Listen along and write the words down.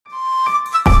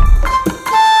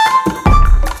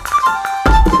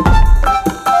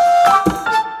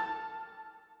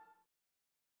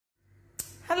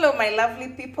my lovely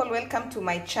people, welcome to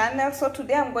my channel. So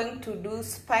today I'm going to do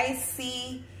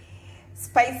spicy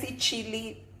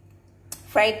chili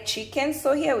fried chicken.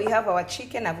 So here we have our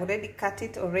chicken. I've already cut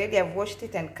it already. I've washed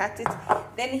it and cut it.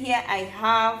 Then here I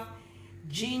have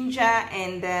ginger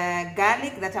and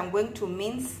garlic that I'm going to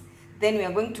mince. Then we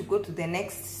are going to go to the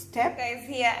next step. Guys,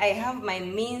 here I have my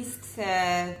minced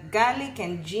garlic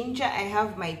and ginger. I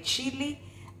have my chili.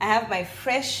 I have my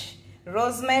fresh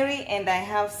rosemary, and I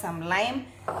have some lime.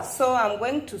 So I'm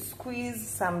going to squeeze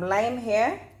some lime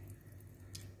here.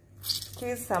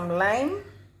 Squeeze some lime.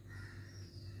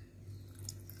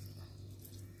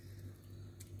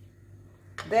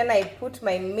 Then I put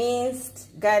my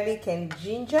minced garlic and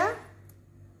ginger.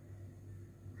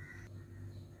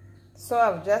 So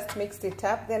I've just mixed it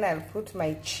up. Then I'll put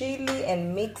my chili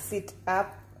and mix it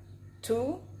up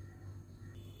too.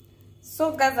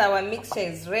 So guys, our mixture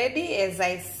is ready. As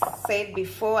I said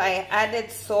before, I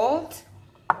added salt,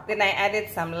 then I added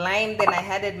some lime, then I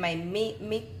added my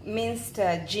minced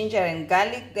ginger and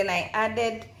garlic, then I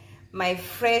added my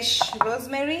fresh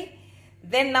rosemary.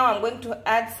 Then now I'm going to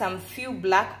add some few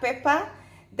black pepper.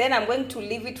 Then I'm going to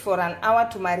leave it for an hour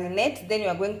to marinate. Then we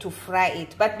are going to fry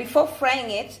it. But before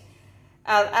frying it,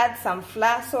 I'll add some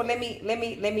flour. So let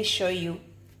me show you.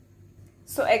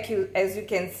 So as you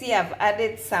can see, I've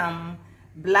added some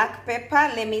black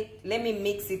pepper. Let me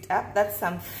mix it up. That's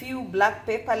some few black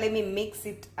pepper. Let me mix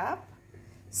it up.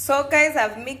 So guys,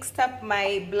 I've mixed up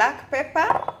my black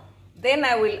pepper. Then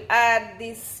I will add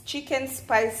this chicken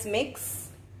spice mix.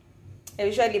 I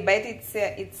usually buy it.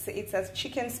 It's a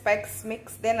chicken spice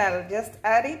mix. Then I'll just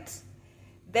add it.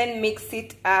 Then mix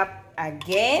it up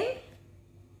again.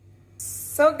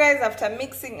 So guys, after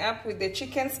mixing up with the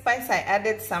chicken spice, I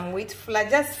added some wheat flour,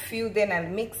 just few. Then I'll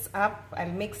mix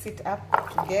it up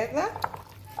together,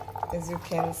 as you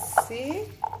can see.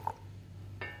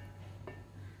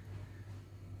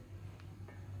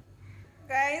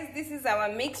 Guys, this is our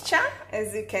mixture.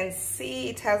 As you can see,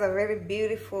 it has a very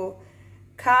beautiful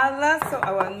color. So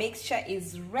our mixture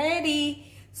is ready.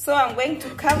 So I'm going to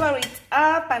cover it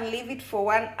up and leave it for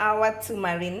 1 hour to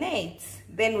marinate.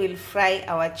 Then we'll fry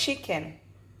our chicken.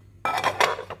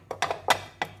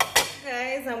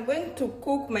 Guys, I'm going to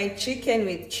cook my chicken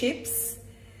with chips.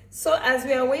 So as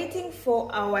we are waiting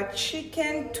for our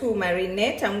chicken to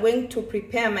marinate, I'm going to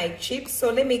prepare my chips.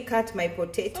 So let me cut my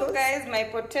potatoes. So guys, my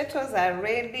potatoes are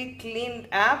ready, cleaned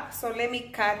up. So let me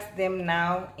cut them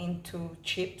now into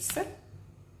chips.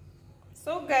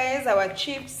 So guys, our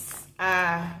chips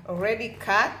are already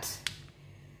cut.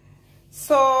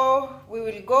 So we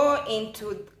will go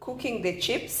into cooking the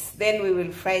chips, then we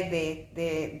will fry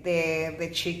the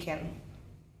chicken.